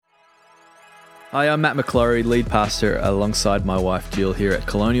Hi, I'm Matt McCloghry, lead pastor alongside my wife Jill here at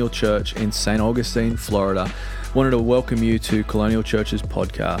Colonial Church in St. Augustine, Florida. Wanted to welcome you to Colonial Church's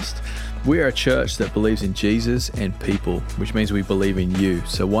podcast. We are a church that believes in Jesus and people, which means we believe in you.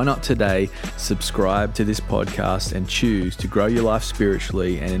 So why not today subscribe to this podcast and choose to grow your life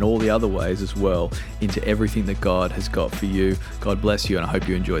spiritually and in all the other ways as well into everything that God has got for you. God bless you, and I hope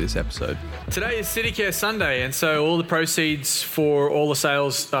you enjoy this episode. Today is City Care Sunday, and so all the proceeds for all the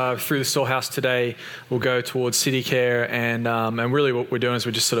sales through the storehouse today will go towards City Care, and really what we're doing is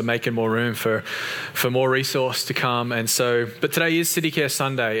we're just sort of making more room for more resource to come. And so, but today is City Care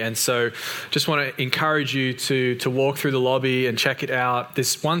Sunday, and so just want to encourage you to walk through the lobby and check it out.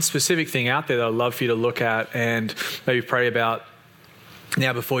 There's one specific thing out there that I'd love for you to look at and maybe pray about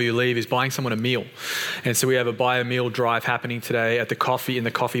now before you leave, is buying someone a meal. And so we have a buy a meal drive happening today at the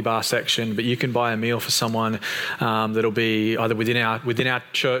coffee bar section, but you can buy a meal for someone that'll be either within our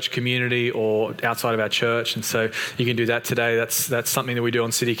church community or outside of our church. And so you can do that today. That's something that we do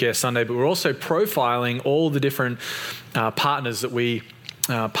on City Care Sunday, but we're also profiling all the different partners that we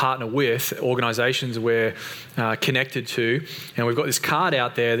partner with, organizations we're connected to, and we've got this card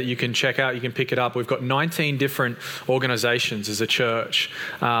out there that you can check out, you can pick it up. We've got 19 different organizations as a church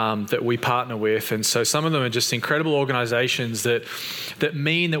that we partner with, and so some of them are just incredible organizations that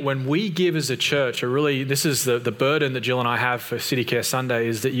mean that when we give as a church, this is the burden that Jill and I have for City Care Sunday,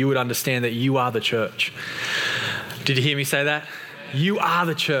 is that you would understand that you are the church. Did you hear me say that? You are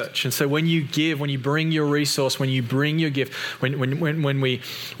the church. And so when you give, when you bring your resource, when you bring your gift, when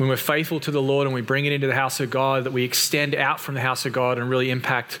we're faithful to the Lord and we bring it into the house of God, that we extend out from the house of God and really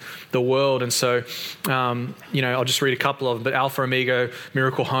impact the world. And so, I'll just read a couple of them, but Alpha Amigo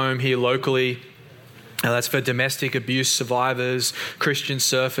Miracle Home here locally. That's for domestic abuse survivors. Christian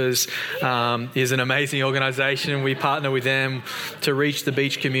Surfers is an amazing organization. We partner with them to reach the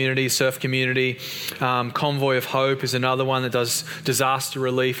beach community, surf community. Convoy of Hope is another one that does disaster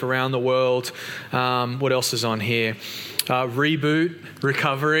relief around the world. What else is on here? Reboot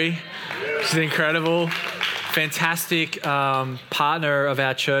Recovery, which is incredible. Fantastic partner of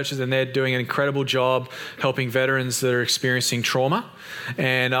our churches, and they're doing an incredible job helping veterans that are experiencing trauma.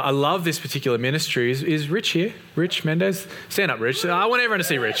 And I love this particular ministry. Is Rich here? Rich Mendez? Stand up, Rich. I want everyone to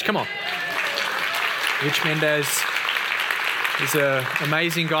see Rich. Come on. Rich Mendez is an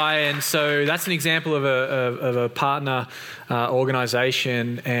amazing guy, and so that's an example of a partner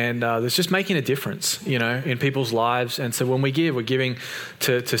organization, and that's just making a difference, in people's lives. And so when we give, we're giving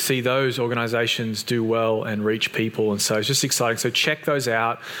to see those organizations do well and reach people, and so it's just exciting. So check those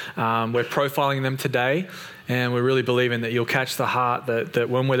out. We're profiling them today, and we're really believing that you'll catch the heart that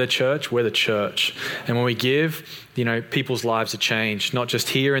when we're the church, and when we give, people's lives are changed, not just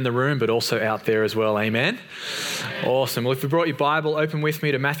here in the room, but also out there as well. Amen. Awesome. Well, if you brought your Bible, open with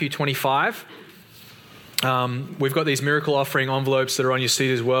me to Matthew 25. We've got these miracle offering envelopes that are on your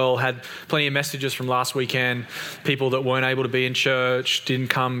seat as well. Had plenty of messages from last weekend. People that weren't able to be in church, didn't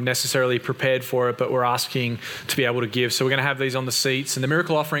come necessarily prepared for it, but were asking to be able to give. So we're going to have these on the seats. And the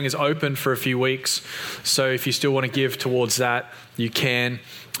miracle offering is open for a few weeks. So if you still want to give towards that, you can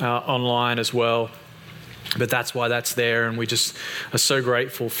online as well. But that's why that's there. And we just are so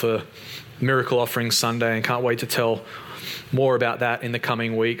grateful for Miracle Offering Sunday and can't wait to tell more about that in the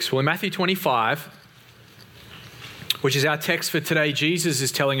coming weeks. Well, in Matthew 25, which is our text for today, Jesus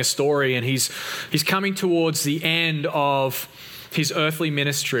is telling a story, and he's coming towards the end of his earthly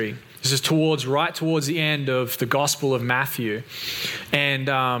ministry. This is right towards the end of the Gospel of Matthew. And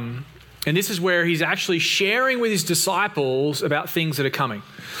this is where he's actually sharing with his disciples about things that are coming.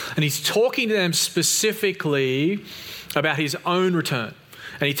 And he's talking to them specifically about his own return.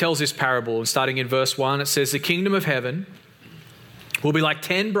 And he tells this parable, and starting in verse 1, it says, "The kingdom of heaven will be like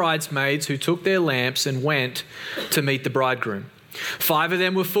 10 bridesmaids who took their lamps and went to meet the bridegroom. 5 of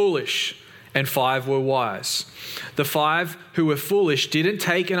them were foolish and 5 were wise. The 5 who were foolish didn't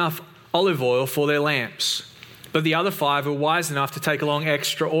take enough olive oil for their lamps, but the other 5 were wise enough to take along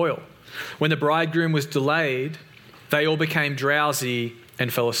extra oil. When the bridegroom was delayed, they all became drowsy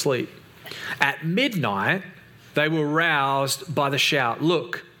and fell asleep. At midnight, they were roused by the shout,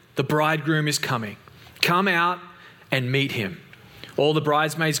 'Look, the bridegroom is coming. Come out and meet him.' All the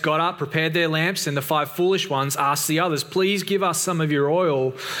bridesmaids got up, prepared their lamps, and the 5 foolish ones asked the others, 'Please give us some of your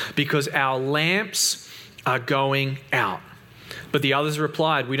oil, because our lamps are going out.' But the others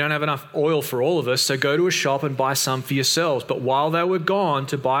replied, 'We don't have enough oil for all of us, so go to a shop and buy some for yourselves.' But while they were gone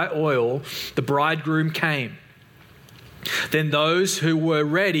to buy oil, the bridegroom came. Then those who were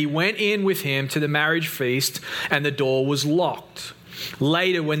ready went in with him to the marriage feast, and the door was locked.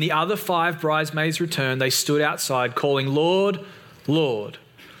 Later, when the other 5 bridesmaids returned, they stood outside calling, 'Lord, Lord,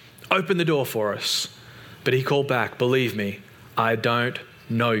 open the door for us. But he called back, believe me, I don't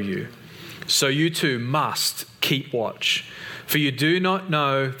know you. So you too must keep watch, for you do not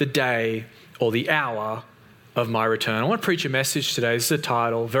know the day or the hour of my return. I want to preach a message today. This is the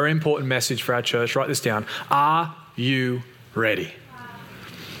title, very important message for our church. Write this down. Are you ready?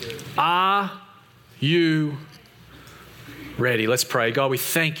 Are you ready? Let's pray. God, we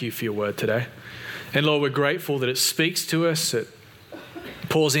thank you for your word today. And Lord, we're grateful that it speaks to us, it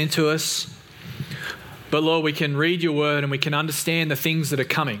pours into us. But Lord, we can read your word and we can understand the things that are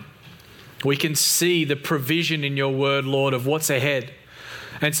coming. We can see the provision in your word, Lord, of what's ahead.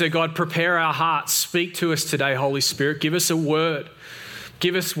 And so God, prepare our hearts. Speak to us today, Holy Spirit. Give us a word.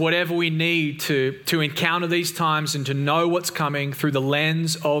 Give us whatever we need to encounter these times and to know what's coming through the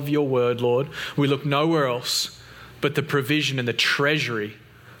lens of your word, Lord. We look nowhere else but the provision and the treasury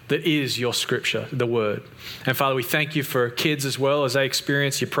that is your scripture, the word. And Father, we thank you for kids as well as they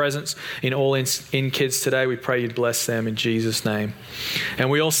experience your presence in all in kids today. We pray you'd bless them in Jesus' name. And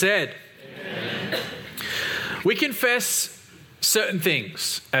we all said, amen. We confess certain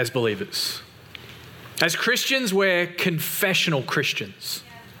things as believers. As Christians, we're confessional Christians.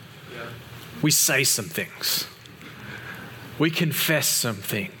 We say some things. We confess some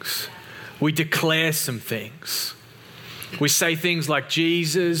things. We declare some things. We say things like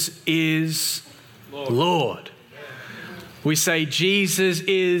Jesus is Lord. We say Jesus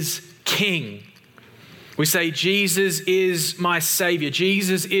is King. We say Jesus is my Savior.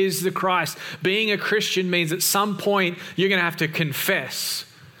 Jesus is the Christ. Being a Christian means at some point you're going to have to confess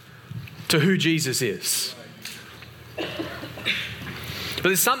to who Jesus is. But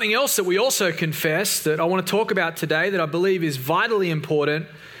there's something else that we also confess that I want to talk about today that I believe is vitally important,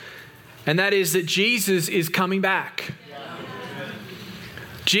 and that is that Jesus is coming back.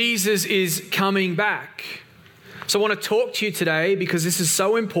 Jesus is coming back. So I want to talk to you today because this is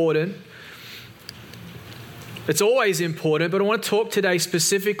so important. It's always important, but I want to talk today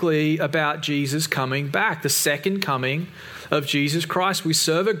specifically about Jesus coming back, the second coming of Jesus Christ. We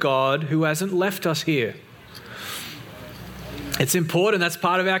serve a God who hasn't left us here. It's important. That's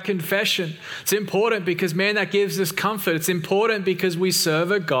part of our confession. It's important because, man, that gives us comfort. It's important because we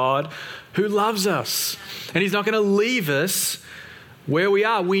serve a God who loves us, and he's not going to leave us where we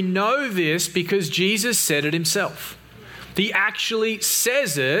are. We know this because Jesus said it himself. He actually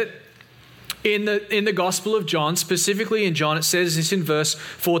says it in the Gospel of John, specifically in John. It says this in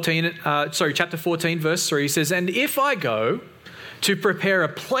chapter 14, verse 3. He says, "And if I go to prepare a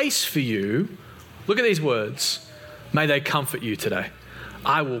place for you," look at these words, "may they comfort you today.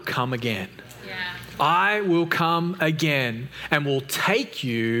 I will come again." Yeah. I will come again and will take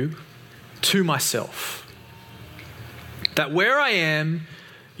you to myself, that where I am,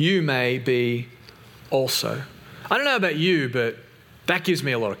 you may be also. I don't know about you, but that gives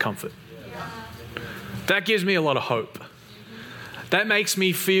me a lot of comfort. That gives me a lot of hope. That makes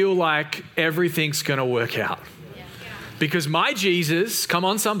me feel like everything's going to work out. Because my Jesus, come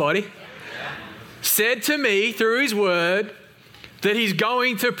on somebody, said to me through his word that he's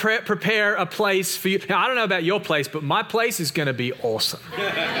going to prepare a place for you. Now, I don't know about your place, but my place is going to be awesome.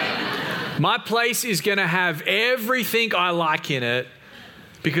 My place is going to have everything I like in it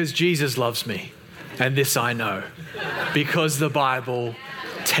because Jesus loves me. And this I know because the Bible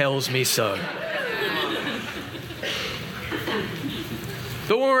tells me so.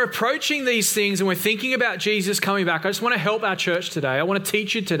 But when we're approaching these things and we're thinking about Jesus coming back, I just want to help our church today. I want to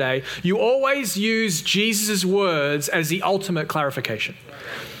teach you today. You always use Jesus' words as the ultimate clarification.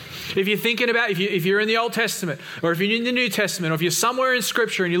 If you're thinking about, if you're in the Old Testament, or if you're in the New Testament, or if you're somewhere in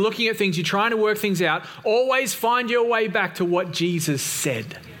Scripture and you're looking at things, you're trying to work things out, always find your way back to what Jesus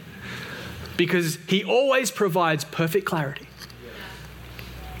said. Because he always provides perfect clarity.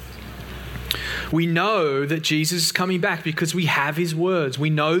 We know that Jesus is coming back because we have his words. We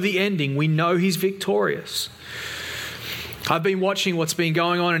know the ending. We know he's victorious. I've been watching what's been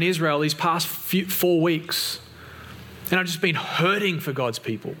going on in Israel these past 4 weeks. And I've just been hurting for God's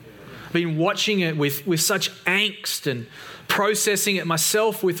people. I've been watching it with such angst and processing it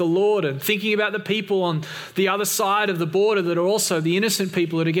myself with the Lord and thinking about the people on the other side of the border that are also the innocent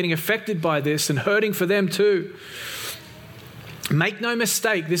people that are getting affected by this and hurting for them too. Make no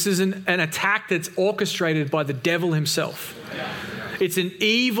mistake, this is an attack that's orchestrated by the devil himself. It's an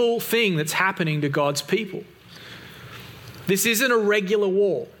evil thing that's happening to God's people. This isn't a regular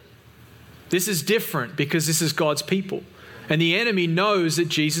war. This is different because this is God's people. And the enemy knows that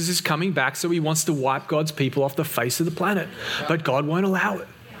Jesus is coming back, so he wants to wipe God's people off the face of the planet. But God won't allow it.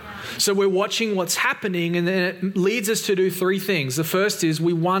 So we're watching what's happening, and then it leads us to do 3 things. The first is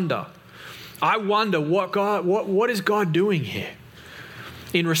we wonder. I wonder what is God doing here?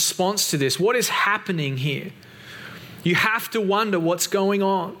 in response to this. What is happening here? You have to wonder what's going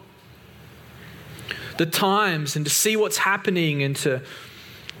on. The times, and to see what's happening, and to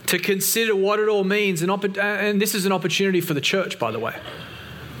consider what it all means. And this is an opportunity for the church, by the way.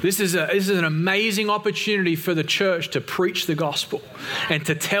 This is an amazing opportunity for the church to preach the gospel and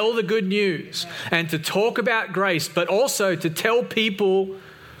to tell the good news and to talk about grace, but also to tell people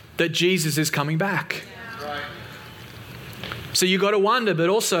that Jesus is coming back. So you got to wonder, but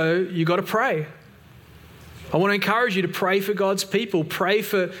also you got to pray. I want to encourage you to pray for God's people. Pray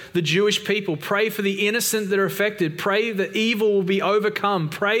for the Jewish people. Pray for the innocent that are affected. Pray that evil will be overcome.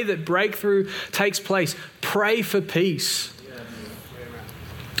 Pray that breakthrough takes place. Pray for peace.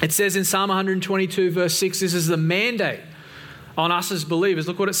 It says in Psalm 122 verse 6, this is the mandate on us as believers.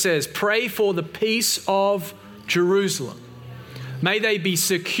 Look what it says. Pray for the peace of Jerusalem. May they be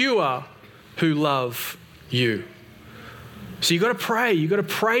secure who love you. So you've got to pray. You've got to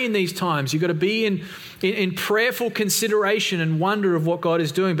pray in these times. You've got to be in prayerful consideration and wonder of what God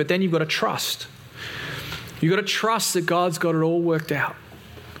is doing. But then you've got to trust. You've got to trust that God's got it all worked out.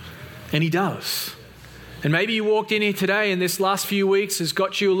 And He does. And maybe you walked in here today and this last few weeks has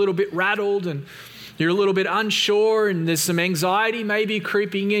got you a little bit rattled and you're a little bit unsure and there's some anxiety maybe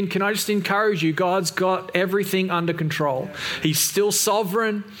creeping in. Can I just encourage you? God's got everything under control. He's still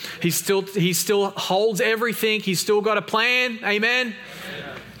sovereign. He still holds everything. He's still got a plan. Amen.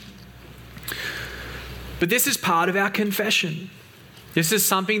 But this is part of our confession. This is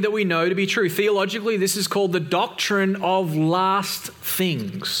something that we know to be true. Theologically, this is called the doctrine of last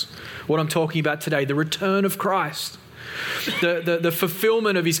things. What I'm talking about today, the return of Christ, the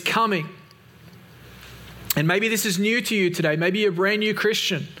fulfillment of His coming. And maybe this is new to you today. Maybe you're a brand new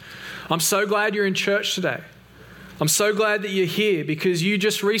Christian. I'm so glad you're in church today. I'm so glad that you're here because you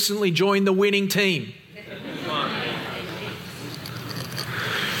just recently joined the winning team.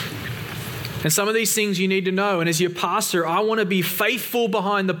 And some of these things you need to know. And as your pastor, I want to be faithful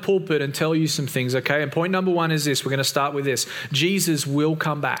behind the pulpit and tell you some things, okay? And point number one is this. We're going to start with this. Jesus will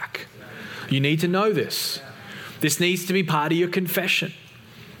come back. You need to know this. This needs to be part of your confession.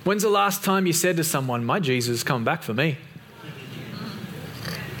 When's the last time you said to someone, my Jesus is coming back for me?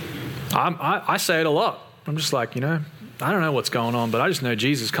 I say it a lot. I'm just like, I don't know what's going on, but I just know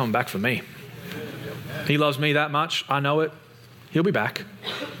Jesus is coming back for me. He loves me that much. I know it. He'll be back.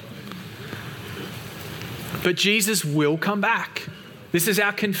 But Jesus will come back. This is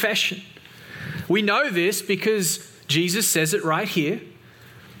our confession. We know this because Jesus says it right here.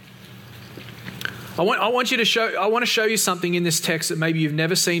 I want to show you something in this text that maybe you've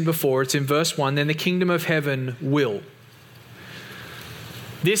never seen before. It's in verse 1. Then the kingdom of heaven will.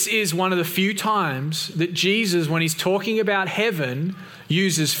 This is one of the few times that Jesus, when He's talking about heaven,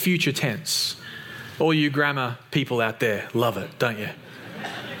 uses future tense. All you grammar people out there love it, don't you?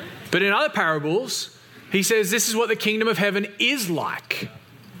 But in other parables, He says this is what the kingdom of heaven is like.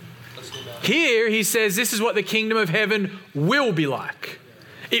 Here He says this is what the kingdom of heaven will be like.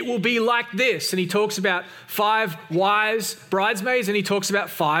 It will be like this. And He talks about 5 wise bridesmaids and He talks about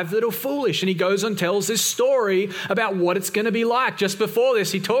 5 that are foolish. And He goes on, tells this story about what it's going to be like. Just before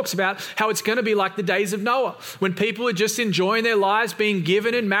this, He talks about how it's going to be like the days of Noah, when people are just enjoying their lives, being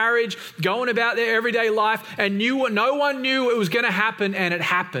given in marriage, going about their everyday life, and no one knew it was going to happen, and it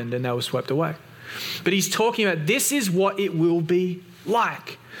happened, and they were swept away. But He's talking about this is what it will be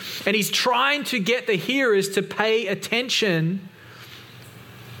like. And He's trying to get the hearers to pay attention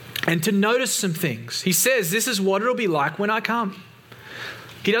and to notice some things. He says, this is what it'll be like when I come.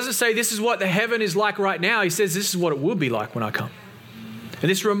 He doesn't say this is what the heaven is like right now. He says this is what it will be like when I come.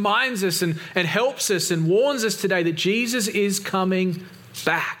 And this reminds us and helps us and warns us today that Jesus is coming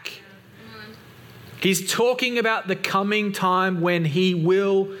back. He's talking about the coming time when He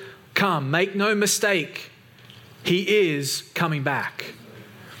will come. Make no mistake, He is coming back.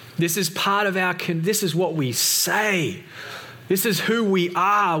 This is part of this is what we say. This is who we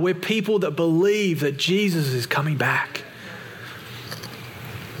are. We're people that believe that Jesus is coming back.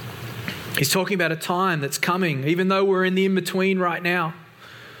 He's talking about a time that's coming, even though we're in the in-between right now.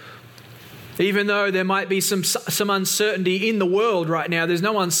 Even though there might be some uncertainty in the world right now, there's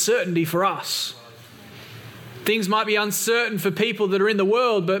no uncertainty for us. Things might be uncertain for people that are in the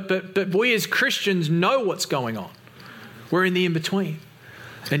world, but we as Christians know what's going on. We're in the in-between.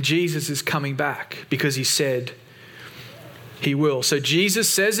 And Jesus is coming back because He said He will. So Jesus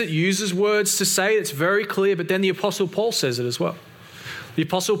says it, uses words to say it. It's very clear, but then the Apostle Paul says it as well. The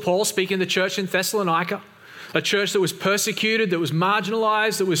Apostle Paul, speaking to the church in Thessalonica, a church that was persecuted, that was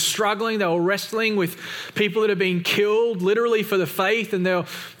marginalized, that was struggling. They were wrestling with people that had been killed literally for the faith, and they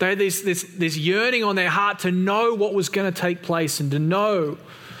had this yearning on their heart to know what was going to take place and to know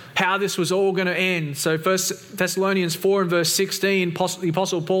how this was all going to end. So 1 Thessalonians 4 and verse 16, the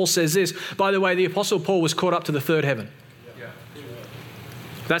Apostle Paul says this. By the way, the Apostle Paul was caught up to the third heaven.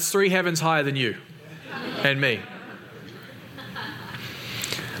 That's 3 heavens higher than you and me.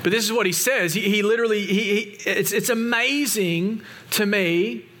 But this is what he says. He literally, it's amazing to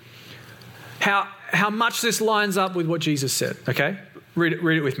me how much this lines up with what Jesus said. Okay? Read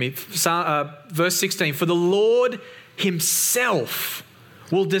it with me. Verse 16, for the Lord himself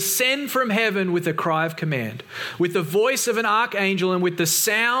will descend from heaven with a cry of command, with the voice of an archangel and with the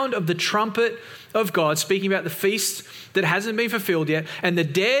sound of the trumpet of God, speaking about the feast that hasn't been fulfilled yet, and the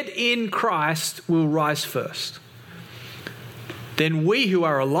dead in Christ will rise first. Then we who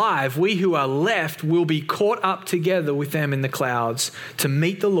are alive, we who are left, will be caught up together with them in the clouds to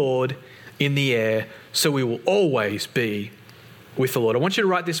meet the Lord in the air, so we will always be with the Lord. I want you to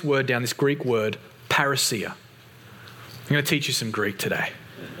write this word down, this Greek word, parousia. I'm going to teach you some Greek today.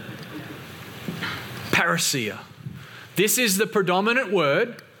 Parousia. This is the predominant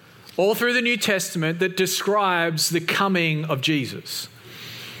word all through the New Testament that describes the coming of Jesus.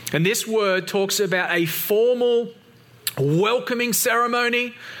 And this word talks about a formal welcoming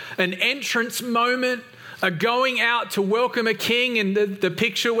ceremony, an entrance moment, a going out to welcome a king. And the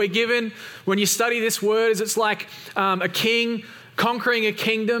picture we're given when you study this word is it's like a king conquering a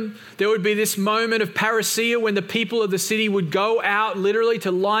kingdom. There would be this moment of parousia when the people of the city would go out literally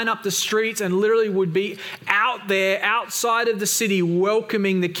to line up the streets and literally would be out there outside of the city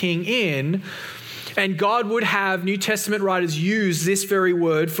welcoming the king in. And God would have New Testament writers use this very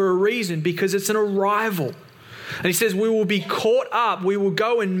word for a reason, because it's an arrival. And he says, we will be caught up. We will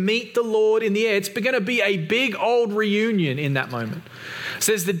go and meet the Lord in the air. It's going to be a big old reunion in that moment. It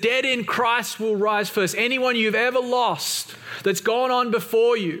says the dead in Christ will rise first. Anyone you've ever lost that's gone on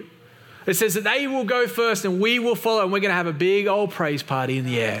before you, it says that they will go first and we will follow, and we're going to have a big old praise party in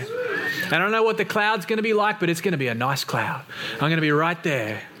the air. And I don't know what the cloud's going to be like, but it's going to be a nice cloud. I'm going to be right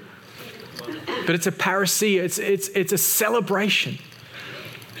there. But it's a parousia. It's a celebration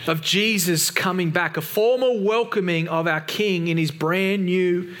of Jesus coming back, a formal welcoming of our King in his brand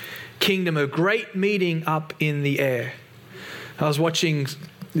new kingdom, a great meeting up in the air. I was watching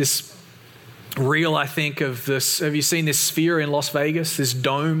this reel, I think, of this. Have you seen this sphere in Las Vegas, this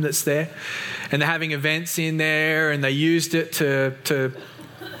dome that's there? And they're having events in there, and they used it to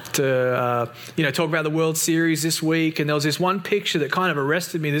talk about the World Series this week. And there was this one picture that kind of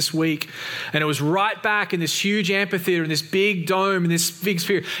arrested me this week, and it was right back in this huge amphitheater, in this big dome, in this big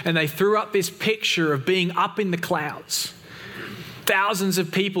sphere, and they threw up this picture of being up in the clouds. Thousands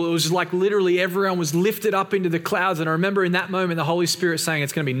of people. It was like literally everyone was lifted up into the clouds. And I remember in that moment the Holy Spirit saying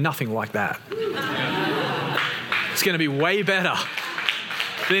it's going to be nothing like that. It's going to be way better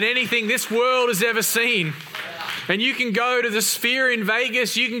than anything this world has ever seen. And you can go to the sphere in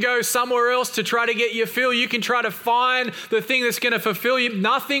Vegas. You can go somewhere else to try to get your fill. You can try to find the thing that's going to fulfill you.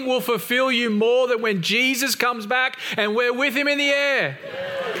 Nothing will fulfill you more than when Jesus comes back and we're with him in the air.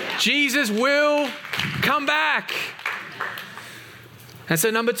 Jesus will come back. And so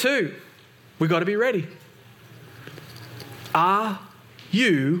number 2, we've got to be ready. Are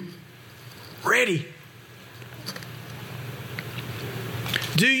you ready?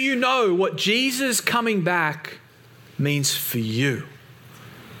 Do you know what Jesus coming back means for you?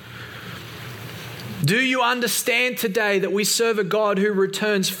 Do you understand today that we serve a God who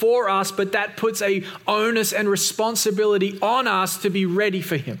returns for us, but that puts a onus and responsibility on us to be ready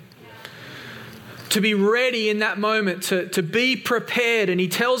for him? To be ready in that moment, to be prepared. And he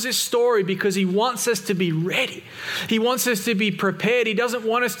tells this story because he wants us to be ready. He wants us to be prepared. He doesn't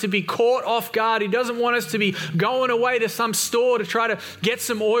want us to be caught off guard. He doesn't want us to be going away to some store to try to get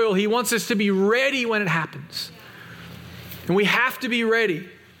some oil. He wants us to be ready when it happens. And we have to be ready.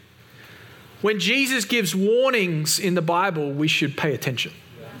 When Jesus gives warnings in the Bible, we should pay attention.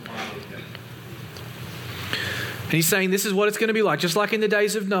 And he's saying this is what it's going to be like. Just like in the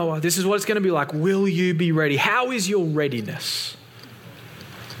days of Noah, this is what it's going to be like. Will you be ready? How is your readiness?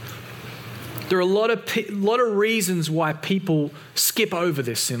 There are a lot of reasons why people skip over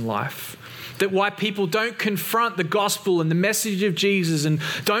this in life. That why people don't confront the gospel and the message of Jesus and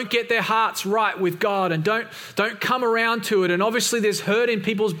don't get their hearts right with God and don't come around to it. And obviously there's hurt in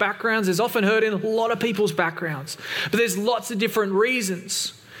people's backgrounds. There's often hurt in a lot of people's backgrounds. But there's lots of different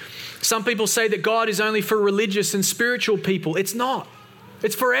reasons. Some people say that God is only for religious and spiritual people. It's not.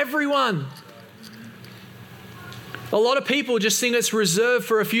 It's for everyone. A lot of people just think it's reserved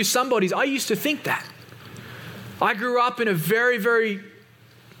for a few somebodies. I used to think that. I grew up in a very, very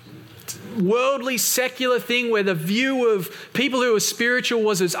worldly, secular thing where the view of people who are spiritual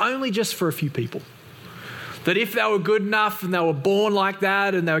was it's only just for a few people. That if they were good enough and they were born like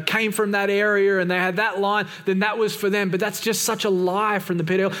that and they came from that area and they had that line, then that was for them. But that's just such a lie from the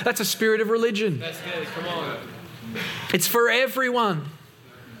pit of hell. That's a spirit of religion. That's good. Come on. It's for everyone.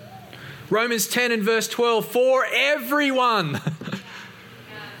 Romans 10 and verse 12, for everyone.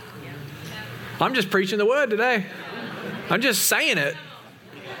 I'm just preaching the word today. I'm just saying it.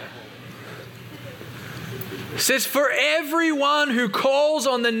 It says, for everyone who calls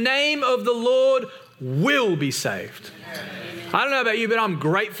on the name of the Lord will be saved. I don't know about you, but I'm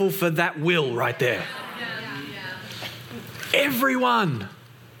grateful for that will right there. Everyone.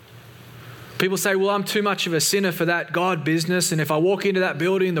 People say, well, I'm too much of a sinner for that God business, and if I walk into that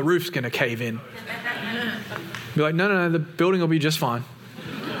building, the roof's going to cave in. Be like, no, the building will be just fine.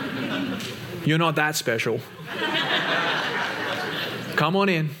 You're not that special. Come on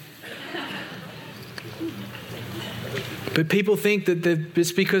in. But people think that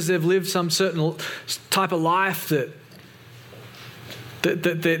it's because they've lived some certain type of life that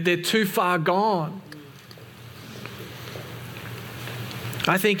they're too far gone.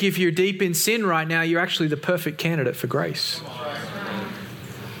 I think if you're deep in sin right now, you're actually the perfect candidate for grace.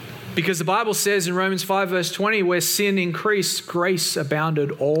 Because the Bible says in Romans 5 verse 20, where sin increased, grace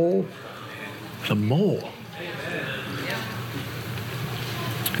abounded all the more.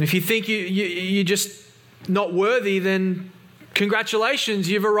 And if you think you're just not worthy, then congratulations,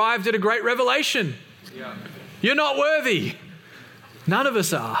 you've arrived at a great revelation. Yeah. You're not worthy. None of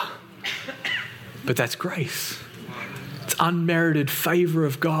us are. But that's grace. It's unmerited favor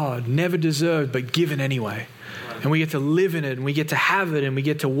of God, never deserved, but given anyway. And we get to live in it, and we get to have it, and we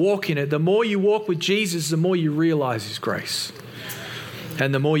get to walk in it. The more you walk with Jesus, the more you realize His grace.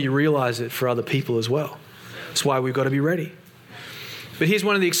 And the more you realize it for other people as well. That's why we've got to be ready. But here's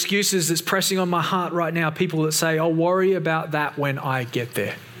one of the excuses that's pressing on my heart right now. People that say, I'll worry about that when I get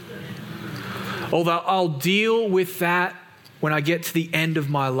there. Although I'll deal with that when I get to the end of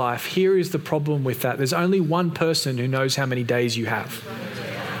my life. Here is the problem with that. There's only one person who knows how many days you have.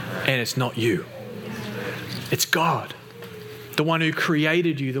 And it's not you. It's God. The one who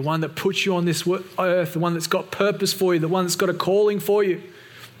created you. The one that puts you on this earth. The one that's got purpose for you. The one that's got a calling for you.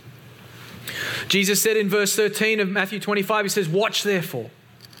 Jesus said in verse 13 of Matthew 25, He says, watch therefore.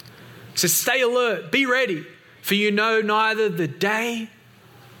 He says, stay alert, be ready, for you know neither the day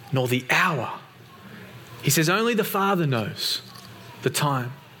nor the hour. He says, only the Father knows the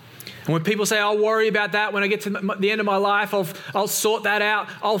time. And when people say, I'll worry about that when I get to the end of my life, I'll sort that out,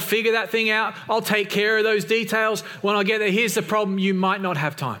 I'll figure that thing out, I'll take care of those details when I get there. Here's the problem, you might not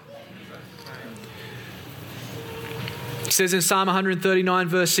have time. It says in Psalm 139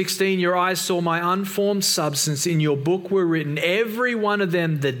 verse 16, your eyes saw my unformed substance. In your book were written, every one of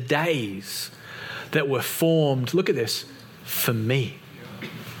them, the days that were formed. Look at this, for me.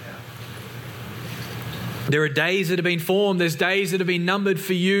 There are days that have been formed. There's days that have been numbered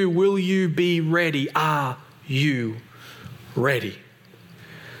for you. Will you be ready? Are you ready?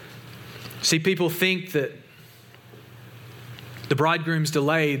 See, people think that the bridegroom's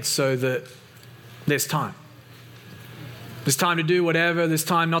delayed so that there's time. There's time to do whatever. There's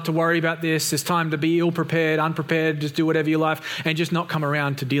time not to worry about this. There's time to be ill-prepared, unprepared, just do whatever you like and just not come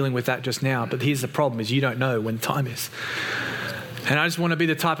around to dealing with that just now. But here's the problem is you don't know when the time is. And I just want to be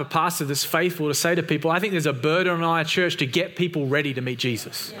the type of pastor that's faithful to say to people, I think there's a burden on our church to get people ready to meet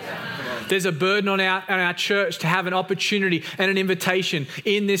Jesus. There's a burden on our church to have an opportunity and an invitation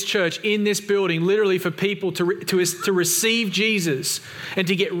in this church, in this building, literally for people to receive Jesus and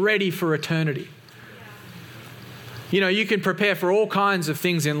to get ready for eternity. You know, you can prepare for all kinds of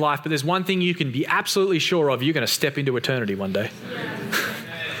things in life, but there's one thing you can be absolutely sure of. You're going to step into eternity one day.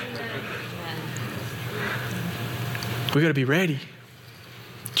 We've got to be ready.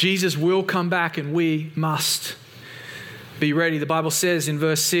 Jesus will come back and we must be ready. The Bible says in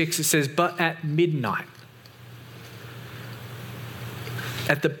verse 6, it says, but at midnight,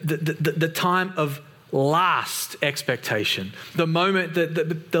 at the time of last expectation, the moment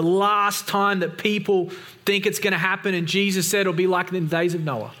that the last time that people think it's going to happen, and Jesus said it'll be like in the days of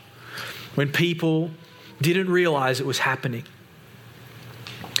Noah when people didn't realize it was happening.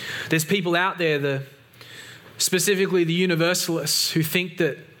 There's people out there, specifically the universalists, who think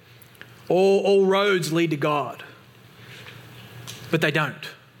that all roads lead to God, but they don't.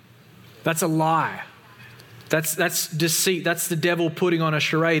 That's a lie. That's deceit. That's the devil putting on a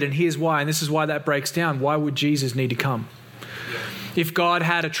charade. And here's why. And this is why that breaks down. Why would Jesus need to come? If God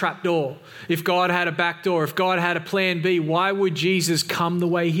had a trap door, if God had a back door, if God had a plan B, why would Jesus come the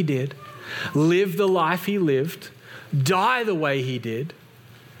way He did? live the life he lived, die the way he did,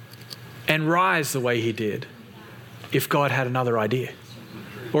 and rise the way he did if God had another idea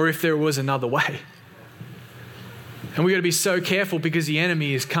or if there was another way. And we've got to be so careful because the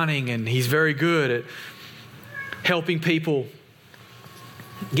enemy is cunning and he's very good at helping people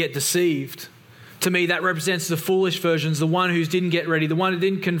get deceived. To me, that represents the foolish versions, the one who didn't get ready, the one who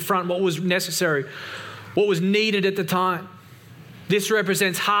didn't confront what was necessary, what was needed at the time. This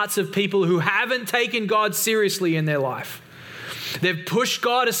represents hearts of people who haven't taken God seriously in their life. They've pushed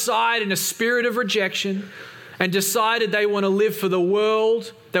God aside in a spirit of rejection and decided they want to live for the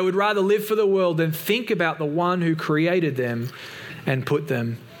world. They would rather live for the world than think about the one who created them and put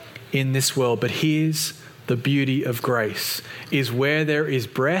them in this world. But here's the beauty of grace, is where there is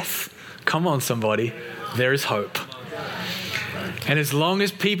breath, come on somebody, there is hope. And as long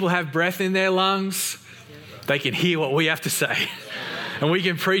as people have breath in their lungs, they can hear what we have to say. And we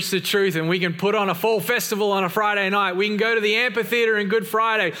can preach the truth, and we can put on a fall festival on a Friday night. We can go to the amphitheater on Good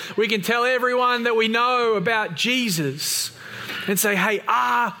Friday. We can tell everyone that we know about Jesus and say, hey,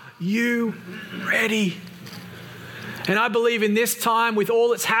 are you ready? And I believe in this time, with all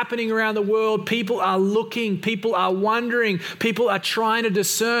that's happening around the world, people are looking, people are wondering, people are trying to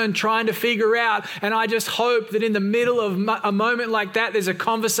discern, trying to figure out. And I just hope that in the middle of a moment like that, there's a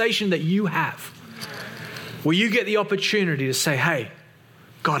conversation that you have where you get the opportunity to say, hey,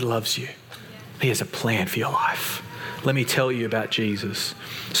 God loves you. He has a plan for your life. Let me tell you about Jesus.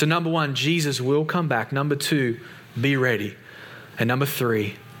 So number one, Jesus will come back. Number two, be ready. And number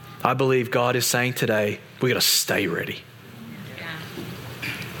three, I believe God is saying today, we got to stay ready.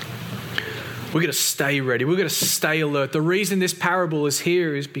 We got to stay ready. We got to stay alert. The reason this parable is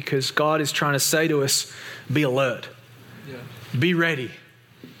here is because God is trying to say to us, be alert. Yeah. Be ready.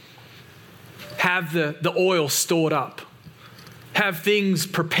 Have the oil stored up. Have things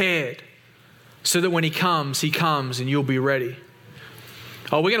prepared so that when he comes and you'll be ready.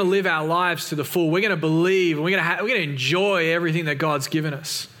 Oh, we're going to live our lives to the full. We're going to believe and we're going to enjoy everything that God's given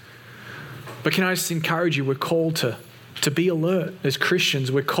us. But can I just encourage you, we're called to be alert as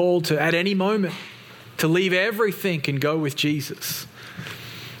Christians. We're called to, at any moment, to leave everything and go with Jesus.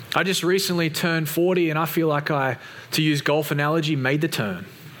 I just recently turned 40 and I feel like I, to use golf analogy, made the turn.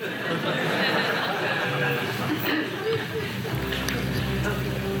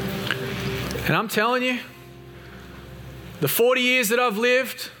 And I'm telling you, the 40 years that I've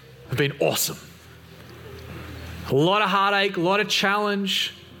lived have been awesome. A lot of heartache, a lot of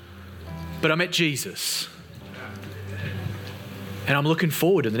challenge, but I met Jesus. And I'm looking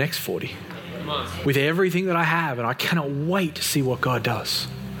forward to the next 40 with everything that I have, and I cannot wait to see what God does.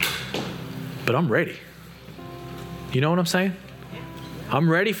 But I'm ready. You know what I'm saying? I'm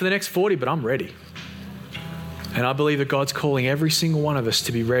ready for the next 40, but I'm ready. And I believe that God's calling every single one of us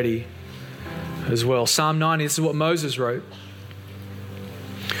to be ready as well. Psalm 90, this is what Moses wrote.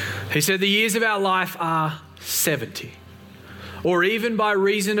 He said, the years of our life are 70, or even by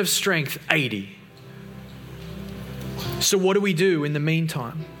reason of strength, 80. So what do we do in the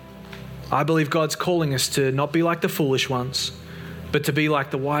meantime? I believe God's calling us to not be like the foolish ones, but to be like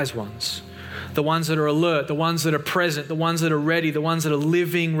the wise ones. The ones that are alert, the ones that are present, the ones that are ready, the ones that are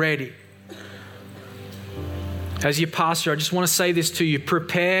living ready. As your pastor, I just want to say this to you.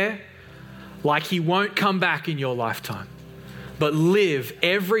 Prepare like he won't come back in your lifetime, but live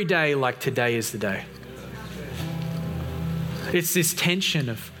every day like today is the day. It's this tension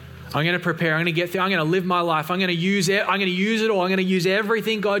of, I'm going to prepare, I'm going to get through, I'm going to live my life, I'm going to use it all, I'm going to use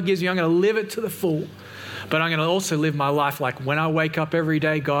everything God gives me, I'm going to live it to the full. But I'm going to also live my life like when I wake up every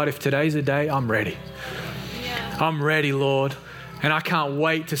day, God, if today's the day, I'm ready. Yeah. I'm ready, Lord, and I can't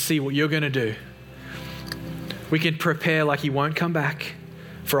wait to see what you're going to do. We can prepare like he won't come back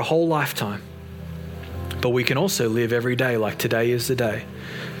for a whole lifetime. But we can also live every day like today is the day.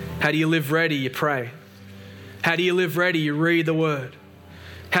 How do you live ready? You pray. How do you live ready? You read the word.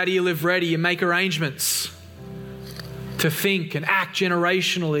 How do you live ready? You make arrangements to think and act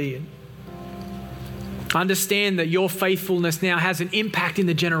generationally. Understand that your faithfulness now has an impact in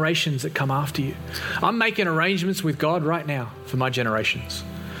the generations that come after you. I'm making arrangements with God right now for my generations.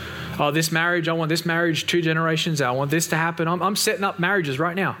 Oh, this marriage, I want this marriage 2 generations out. I want this to happen. I'm setting up marriages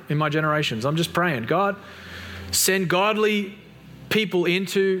right now in my generations. I'm just praying, God, send godly people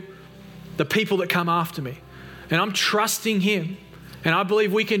into the people that come after me. And I'm trusting him. And I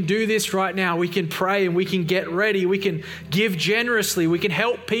believe we can do this right now. We can pray and we can get ready. We can give generously. We can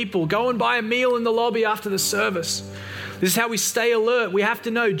help people. Go and buy a meal in the lobby after the service. This is how we stay alert. We have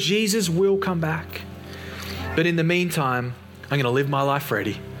to know Jesus will come back. But in the meantime, I'm going to live my life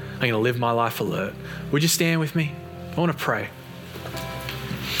ready. I'm going to live my life alert. Would you stand with me? I want to pray.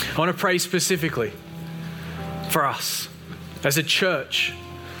 I want to pray specifically for us as a church,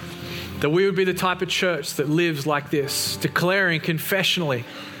 that we would be the type of church that lives like this, declaring confessionally,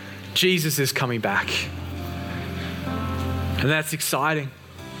 Jesus is coming back. And that's exciting.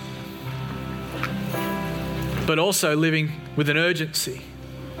 But also living with an urgency,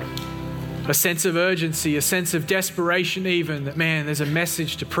 a sense of urgency, a sense of desperation even, that man, there's a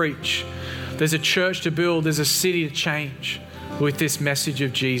message to preach. There's a church to build. There's a city to change with this message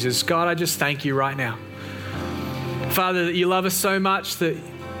of Jesus. God, I just thank you right now. Father, that you love us so much that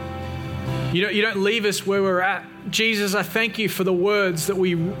you don't leave us where we're at. Jesus, I thank you for the words that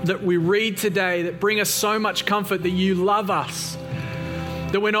we read today that bring us so much comfort, that you love us,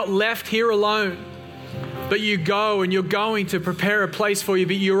 that we're not left here alone, but you go and you're going to prepare a place for you,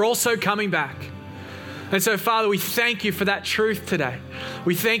 but you're also coming back. And so, Father, we thank you for that truth today.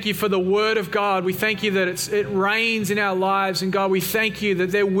 We thank you for the word of God. We thank you that it reigns in our lives. And God, we thank you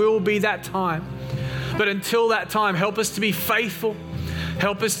that there will be that time. But until that time, help us to be faithful.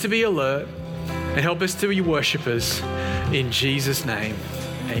 Help us to be alert. And help us to be worshipers. In Jesus' name,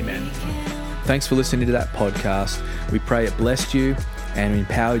 amen. Thanks for listening to that podcast. We pray it blessed you and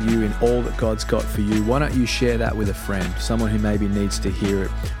empowered you in all that God's got for you. Why don't you share that with a friend, someone who maybe needs to hear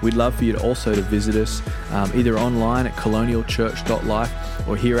it? We'd love for you to also to visit us either online at colonialchurch.life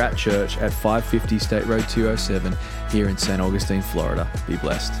or here at church at 550 State Road 207 here in St. Augustine, Florida. Be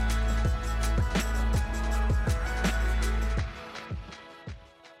blessed.